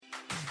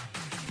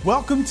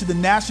Welcome to the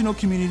National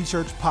Community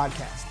Church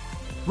Podcast.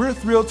 We're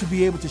thrilled to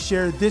be able to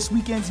share this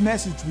weekend's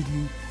message with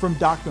you from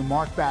Dr.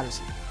 Mark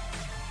Batterson.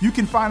 You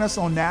can find us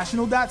on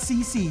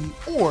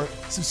national.cc or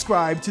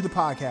subscribe to the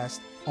podcast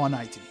on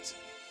iTunes.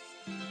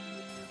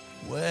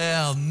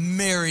 Well,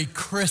 Merry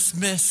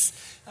Christmas.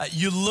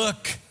 You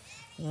look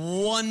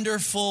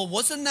wonderful.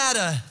 Wasn't that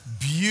a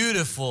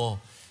beautiful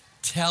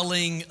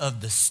telling of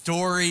the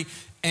story?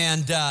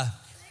 And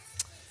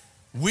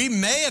we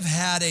may have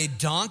had a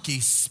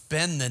donkey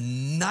spend the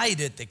night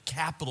at the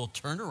Capitol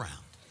turnaround.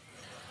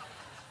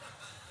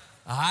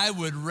 I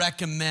would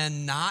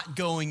recommend not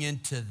going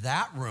into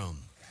that room.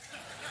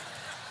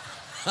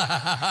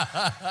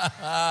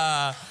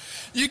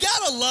 You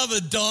gotta love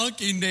a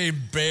donkey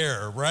named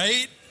Bear,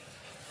 right?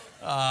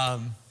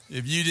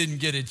 If you didn't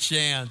get a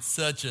chance,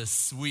 such a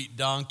sweet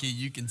donkey,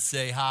 you can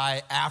say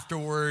hi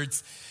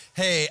afterwards.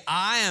 Hey,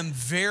 I am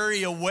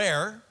very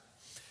aware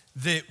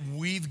that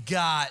we've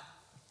got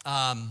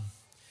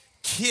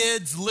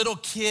kids, little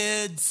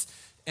kids,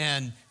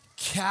 and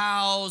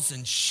cows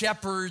and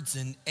shepherds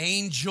and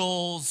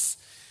angels.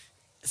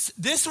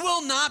 This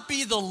will not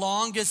be the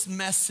longest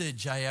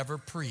message I ever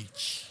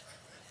preach.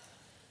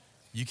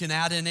 You can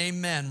add an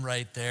amen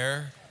right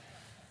there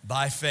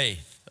by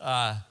faith.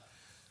 Well,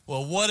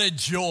 what a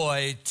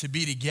joy to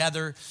be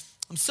together.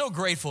 I'm so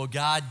grateful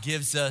God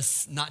gives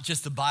us not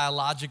just a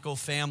biological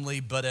family,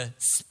 but a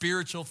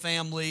spiritual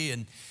family.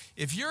 And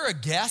if you're a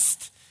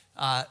guest,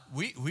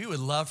 we would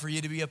love for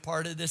you to be a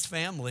part of this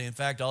family. In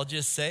fact, I'll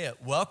just say it.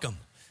 Welcome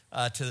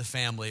to the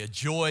family. A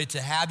joy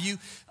to have you.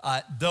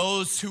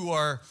 Those who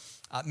are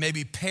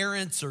maybe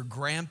parents or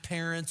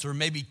grandparents or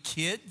maybe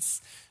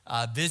kids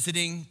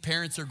visiting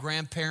parents or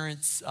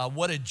grandparents,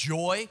 what a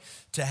joy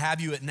to have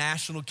you at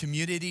National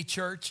Community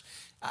Church.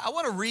 I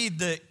want to read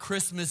the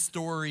Christmas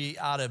story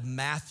out of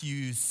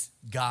Matthew's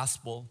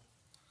Gospel.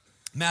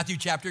 Matthew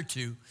chapter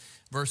 2,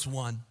 verse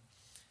 1.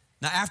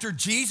 Now, after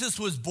Jesus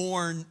was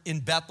born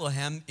in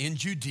Bethlehem in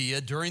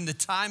Judea during the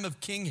time of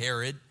King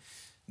Herod,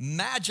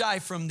 Magi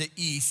from the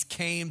east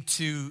came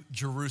to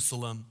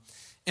Jerusalem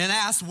and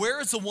asked,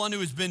 "Where is the one who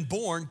has been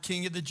born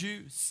King of the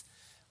Jews?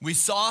 We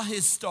saw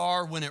his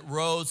star when it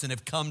rose and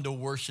have come to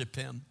worship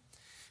him."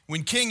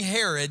 When King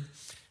Herod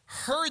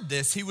heard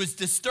this, he was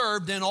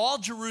disturbed, and all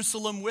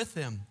Jerusalem with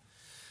him.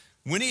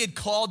 When he had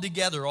called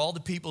together all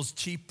the people's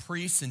chief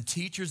priests and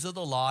teachers of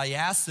the law, he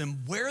asked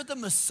them where the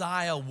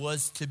Messiah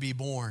was to be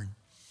born.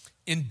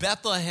 "In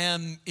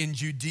Bethlehem in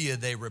Judea,"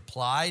 they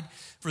replied,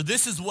 "for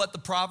this is what the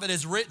prophet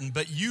has written.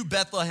 But you,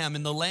 Bethlehem,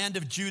 in the land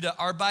of Judah,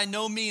 are by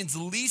no means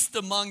least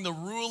among the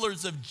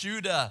rulers of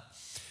Judah.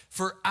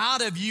 For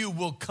out of you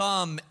will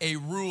come a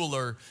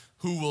ruler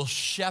who will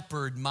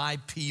shepherd my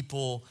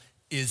people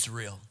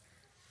Israel."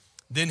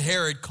 Then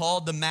Herod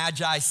called the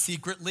Magi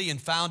secretly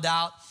and found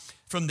out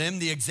from them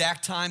the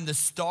exact time the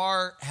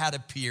star had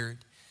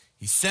appeared.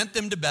 He sent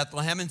them to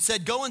Bethlehem and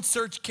said, "Go and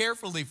search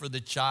carefully for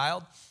the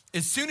child.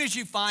 As soon as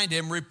you find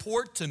him,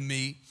 report to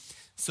me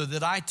so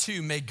that I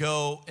too may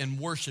go and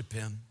worship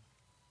him."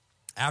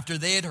 After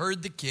they had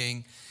heard the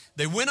king,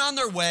 they went on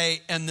their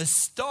way, and the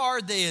star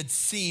they had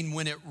seen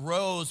when it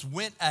rose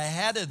went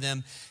ahead of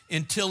them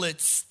until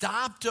it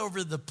stopped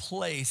over the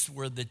place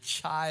where the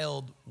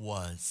child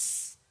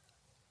was.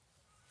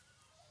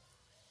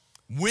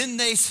 When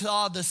they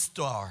saw the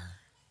star,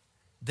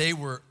 they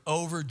were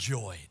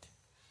overjoyed.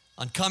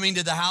 On coming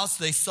to the house,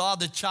 they saw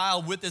the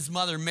child with his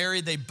mother Mary.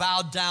 They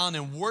bowed down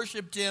and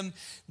worshiped him.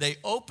 They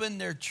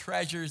opened their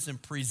treasures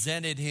and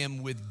presented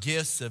him with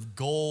gifts of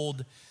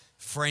gold,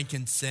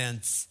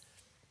 frankincense,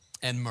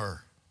 and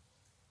myrrh.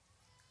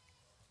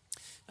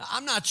 Now,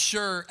 I'm not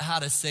sure how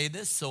to say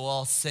this, so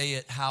I'll say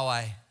it how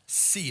I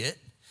see it.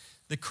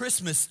 The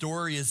Christmas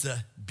story is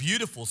a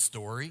beautiful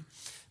story,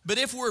 but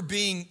if we're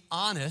being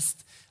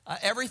honest,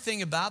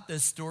 everything about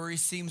this story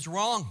seems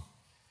wrong.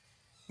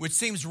 Which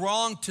seems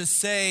wrong to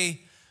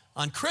say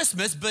on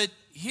Christmas, but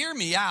hear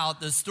me out.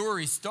 The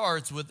story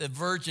starts with a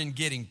virgin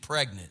getting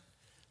pregnant.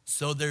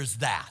 So there's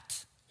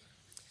that.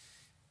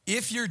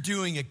 If you're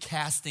doing a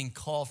casting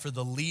call for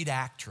the lead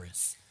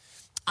actress,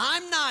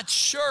 I'm not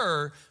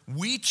sure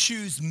we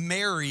choose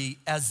Mary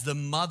as the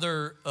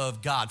mother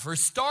of God. For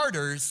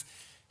starters,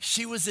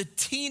 she was a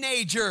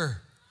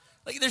teenager.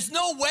 There's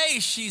no way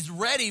she's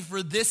ready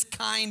for this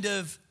kind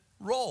of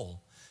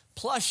role.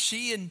 Plus,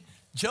 she and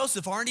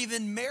Joseph aren't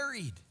even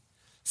married.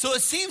 So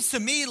it seems to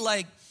me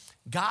like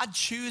God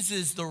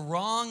chooses the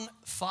wrong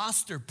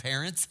foster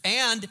parents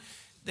and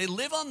they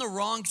live on the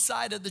wrong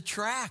side of the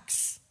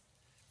tracks.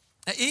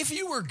 If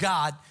you were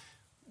God,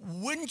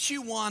 wouldn't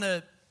you want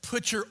to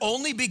put your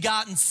only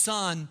begotten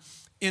son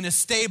in a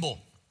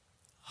stable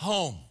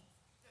home?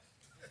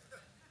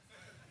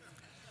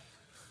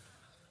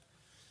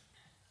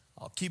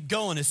 I'll keep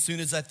going as soon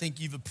as I think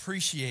you've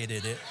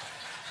appreciated it.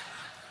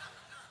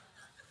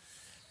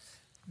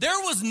 There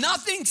was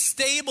nothing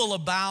stable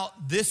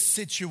about this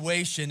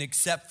situation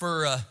except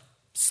for a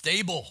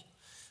stable.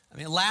 I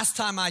mean, last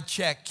time I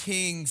checked,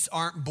 kings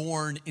aren't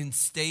born in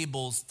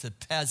stables to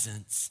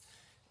peasants.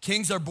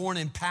 Kings are born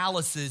in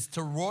palaces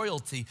to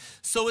royalty.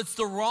 So it's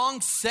the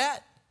wrong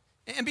set.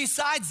 And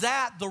besides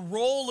that, the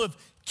role of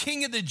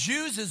King of the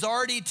Jews is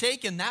already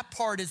taken. That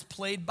part is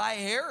played by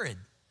Herod.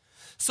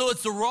 So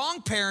it's the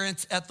wrong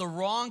parents at the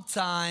wrong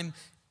time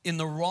in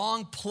the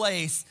wrong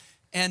place.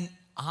 And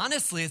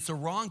honestly, it's the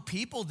wrong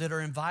people that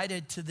are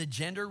invited to the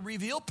gender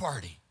reveal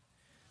party.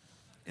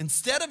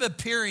 Instead of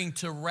appearing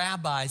to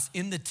rabbis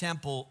in the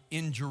temple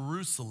in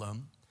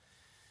Jerusalem,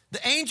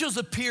 the angels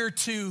appear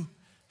to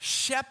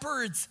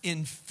shepherds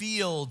in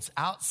fields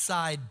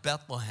outside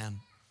Bethlehem.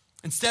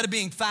 Instead of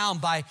being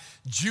found by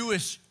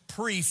Jewish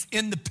priests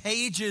in the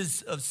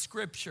pages of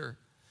Scripture,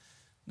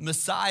 the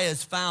Messiah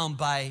is found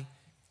by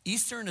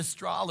Eastern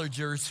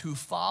astrologers who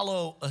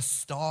follow a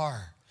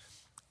star.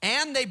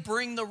 And they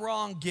bring the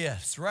wrong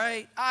gifts,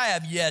 right? I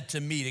have yet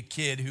to meet a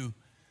kid who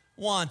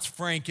wants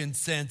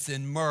frankincense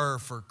and myrrh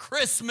for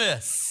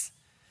Christmas.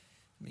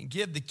 I mean,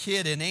 give the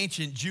kid an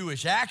ancient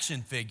Jewish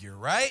action figure,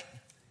 right?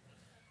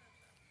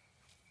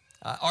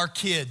 Our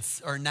kids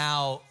are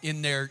now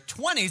in their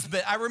 20s,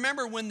 but I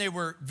remember when they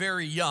were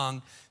very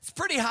young, it's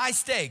pretty high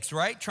stakes,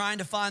 right? Trying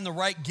to find the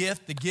right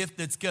gift, the gift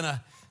that's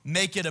gonna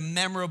make it a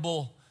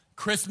memorable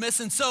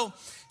Christmas. And so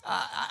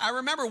I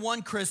remember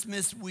one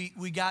Christmas, we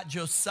got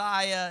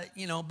Josiah,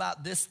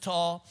 about this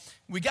tall.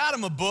 We got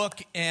him a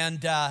book,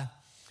 and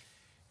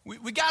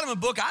we got him a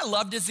book I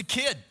loved as a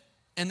kid.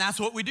 And that's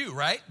what we do,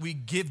 right? We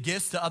give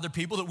gifts to other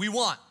people that we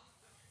want.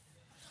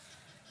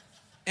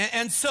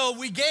 And so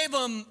we gave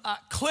him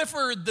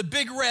Clifford the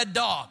Big Red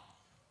Dog,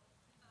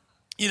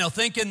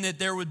 thinking that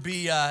there would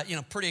be,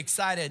 pretty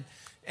excited.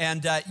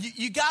 And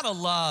you gotta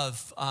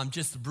love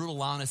just the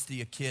brutal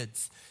honesty of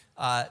kids.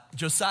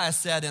 Josiah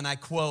said, and I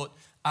quote,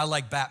 "I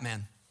like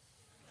Batman."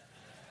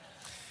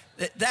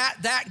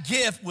 That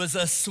gift was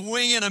a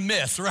swing and a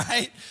miss,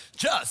 right?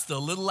 Just a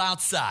little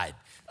outside.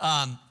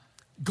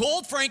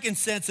 Gold,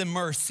 frankincense, and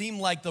myrrh seem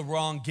like the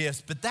wrong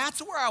gifts, but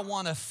that's where I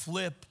want to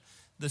flip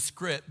the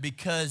script,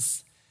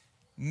 because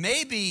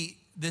maybe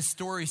this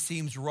story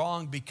seems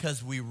wrong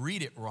because we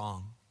read it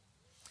wrong.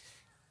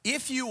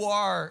 If you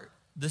are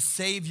the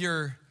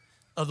Savior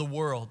of the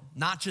world,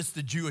 not just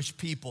the Jewish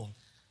people,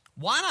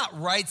 why not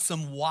write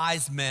some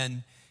wise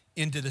men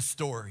into the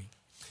story?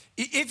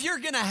 If you're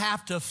gonna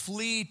have to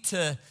flee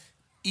to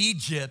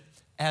Egypt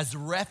as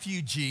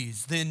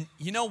refugees, then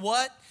you know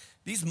what?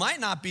 These might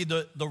not be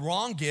the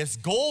wrong gifts.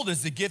 Gold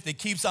is the gift that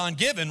keeps on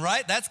giving,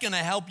 right? That's gonna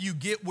help you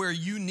get where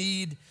you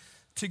need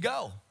to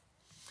go.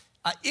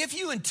 If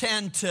you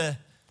intend to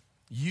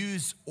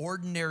use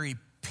ordinary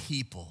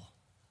people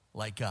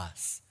like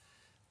us,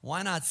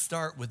 why not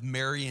start with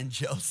Mary and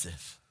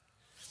Joseph?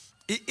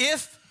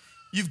 If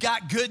you've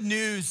got good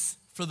news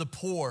for the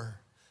poor,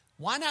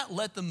 why not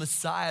let the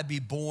Messiah be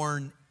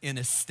born in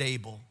a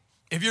stable?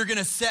 If you're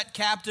gonna set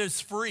captives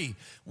free,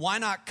 why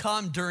not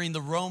come during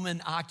the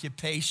Roman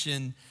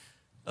occupation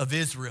of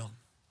Israel?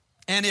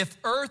 And if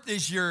earth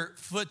is your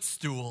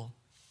footstool,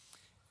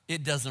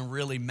 it doesn't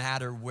really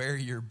matter where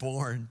you're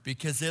born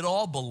because it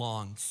all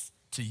belongs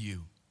to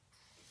you.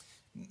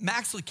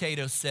 Max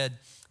Lucado said,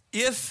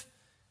 if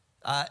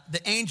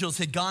the angels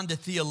had gone to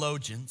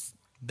theologians,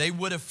 they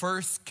would have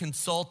first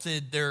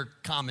consulted their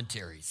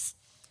commentaries.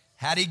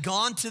 Had he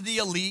gone to the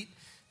elite,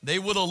 they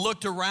would have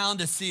looked around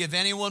to see if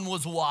anyone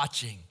was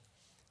watching.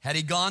 Had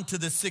he gone to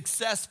the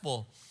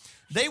successful,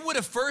 they would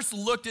have first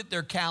looked at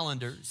their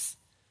calendars.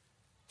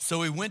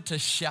 So he went to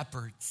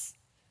shepherds,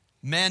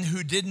 men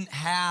who didn't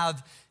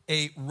have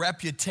a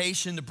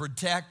reputation to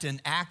protect,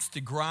 an axe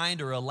to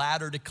grind, or a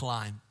ladder to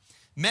climb.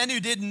 Men who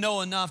didn't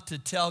know enough to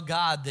tell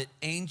God that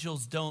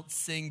angels don't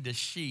sing to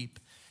sheep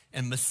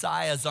and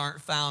messiahs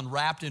aren't found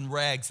wrapped in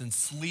rags and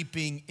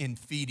sleeping in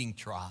feeding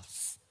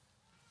troughs.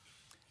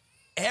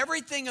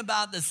 Everything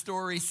about the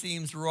story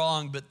seems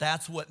wrong, but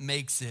that's what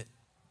makes it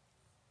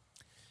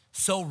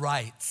so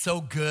right,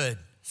 so good,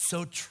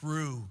 so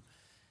true,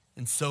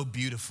 and so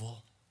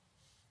beautiful.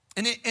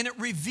 And it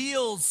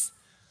reveals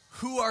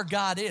who our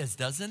God is,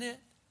 doesn't it?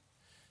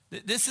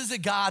 This is a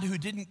God who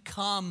didn't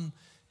come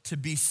to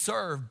be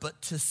served,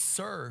 but to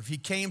serve. He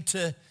came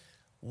to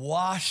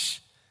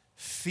wash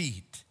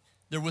feet.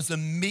 There was a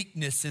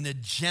meekness and a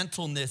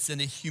gentleness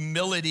and a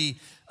humility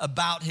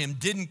about him.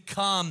 Didn't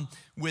come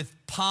with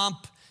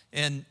pomp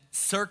and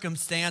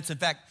circumstance. In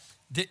fact,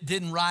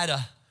 didn't ride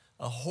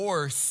a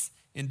horse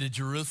into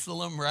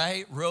Jerusalem,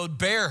 right? Rode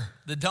Bear,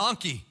 the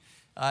donkey,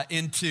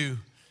 into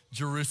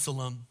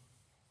Jerusalem.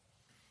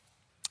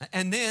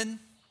 And then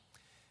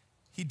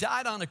he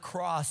died on a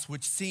cross,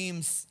 which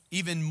seems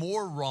even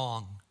more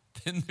wrong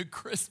than the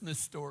Christmas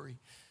story.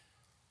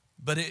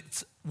 But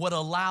it's what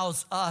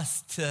allows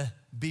us to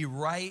be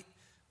right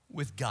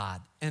with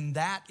God. And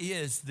that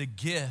is the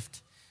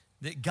gift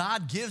that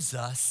God gives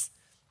us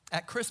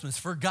at Christmas.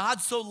 For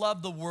God so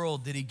loved the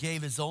world that he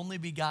gave his only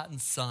begotten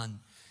Son,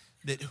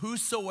 that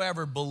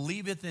whosoever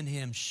believeth in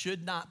him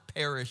should not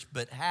perish,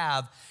 but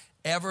have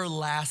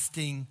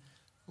everlasting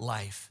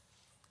life.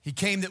 He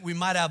came that we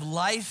might have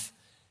life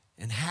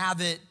and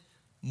have it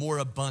more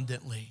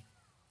abundantly.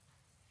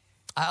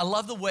 I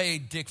love the way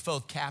Dick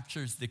Foth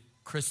captures the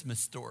Christmas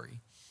story.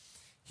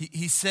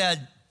 He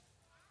said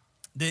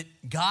that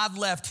God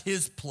left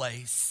his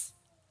place.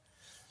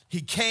 He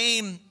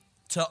came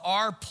to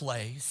our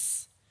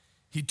place.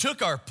 He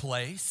took our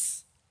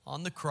place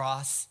on the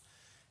cross.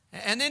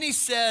 And then he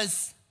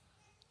says,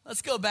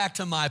 let's go back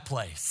to my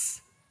place.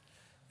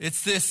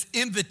 It's this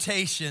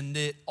invitation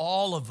that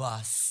all of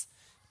us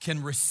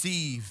can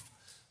receive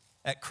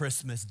at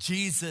Christmas.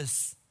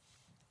 Jesus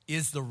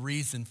is the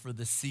reason for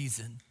the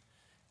season.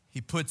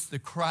 He puts the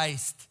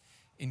Christ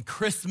in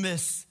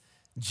Christmas.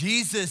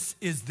 Jesus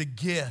is the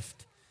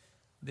gift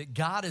that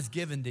God has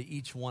given to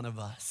each one of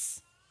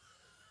us.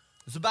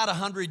 It was about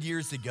 100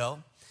 years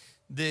ago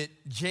that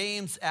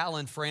James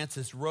Allen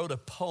Francis wrote a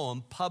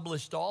poem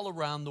published all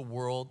around the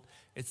world.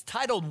 It's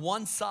titled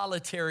One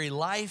Solitary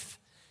Life,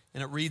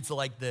 and it reads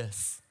like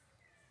this.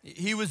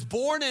 He was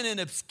born in an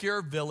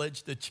obscure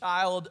village, the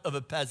child of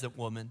a peasant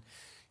woman.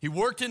 He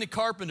worked in a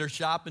carpenter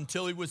shop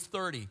until he was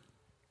 30.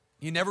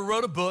 He never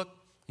wrote a book.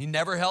 He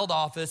never held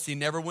office. He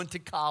never went to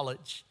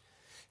college.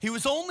 He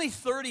was only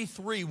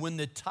 33 when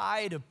the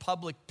tide of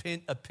public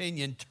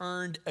opinion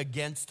turned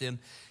against him.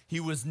 He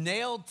was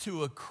nailed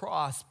to a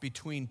cross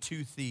between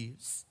two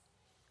thieves.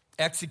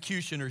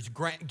 Executioners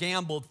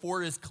gambled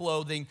for his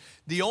clothing,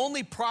 the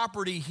only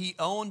property he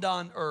owned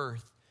on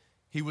earth.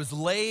 He was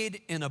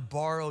laid in a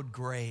borrowed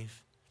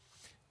grave.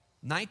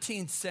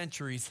 19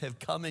 centuries have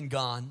come and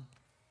gone,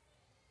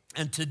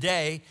 and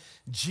today,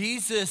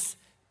 Jesus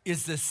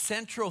is the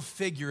central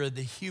figure of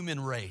the human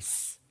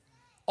race.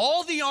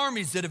 All the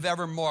armies that have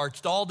ever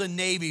marched, all the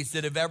navies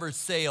that have ever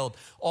sailed,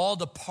 all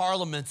the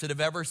parliaments that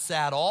have ever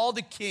sat, all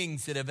the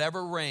kings that have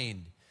ever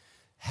reigned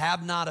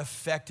have not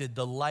affected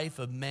the life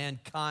of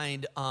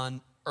mankind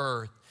on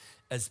earth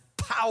as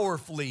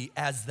powerfully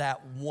as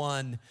that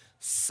one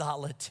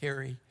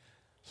solitary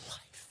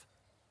life.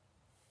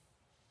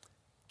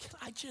 Can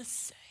I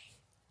just say,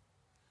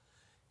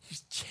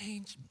 he's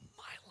changed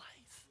my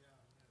life.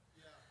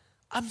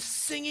 I'm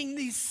singing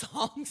these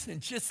songs and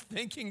just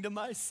thinking to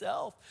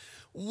myself,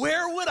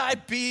 where would I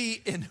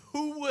be and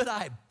who would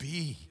I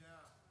be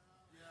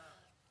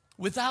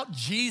without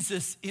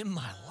Jesus in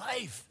my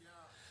life?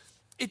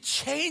 It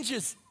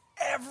changes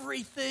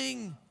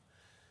everything.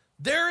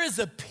 There is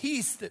a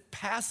peace that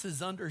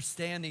passes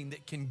understanding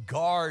that can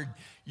guard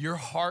your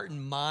heart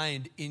and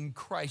mind in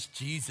Christ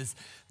Jesus.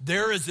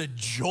 There is a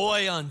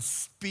joy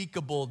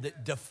unspeakable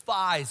that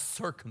defies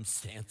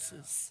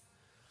circumstances.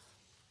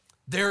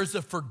 There's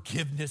a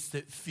forgiveness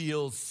that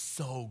feels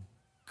so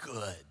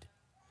good.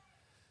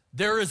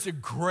 There is a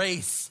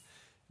grace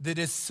that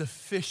is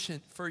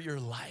sufficient for your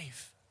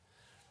life.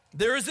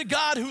 There is a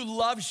God who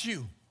loves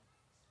you,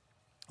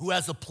 who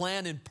has a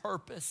plan and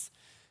purpose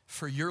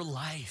for your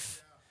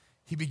life.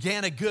 He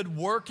began a good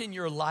work in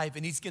your life,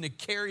 and he's going to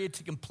carry it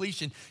to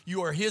completion.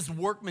 You are his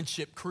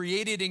workmanship,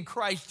 created in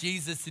Christ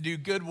Jesus to do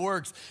good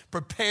works,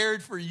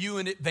 prepared for you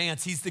in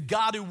advance. He's the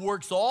God who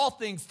works all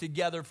things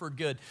together for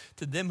good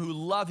to them who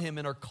love him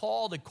and are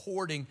called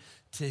according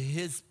to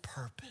his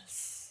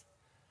purpose.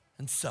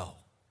 And so,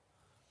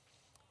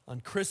 on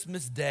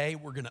Christmas Day,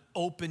 we're going to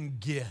open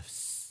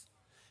gifts.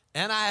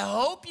 And I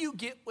hope you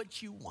get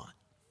what you want.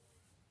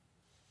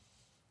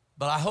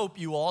 But I hope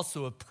you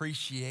also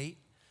appreciate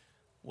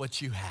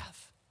what you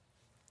have.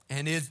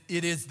 And it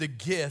is the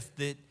gift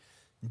that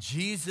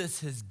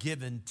Jesus has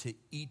given to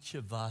each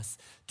of us.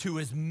 To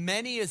as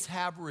many as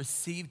have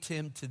received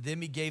him, to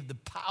them he gave the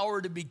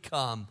power to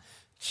become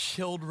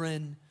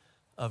children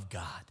of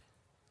God.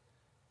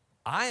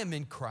 I am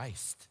in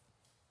Christ.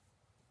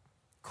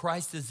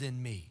 Christ is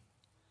in me.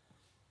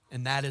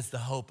 And that is the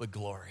hope of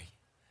glory.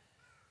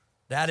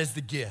 That is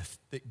the gift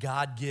that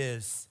God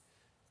gives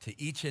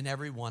to each and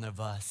every one of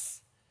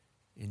us.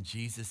 In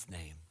Jesus'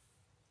 name,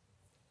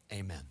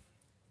 amen.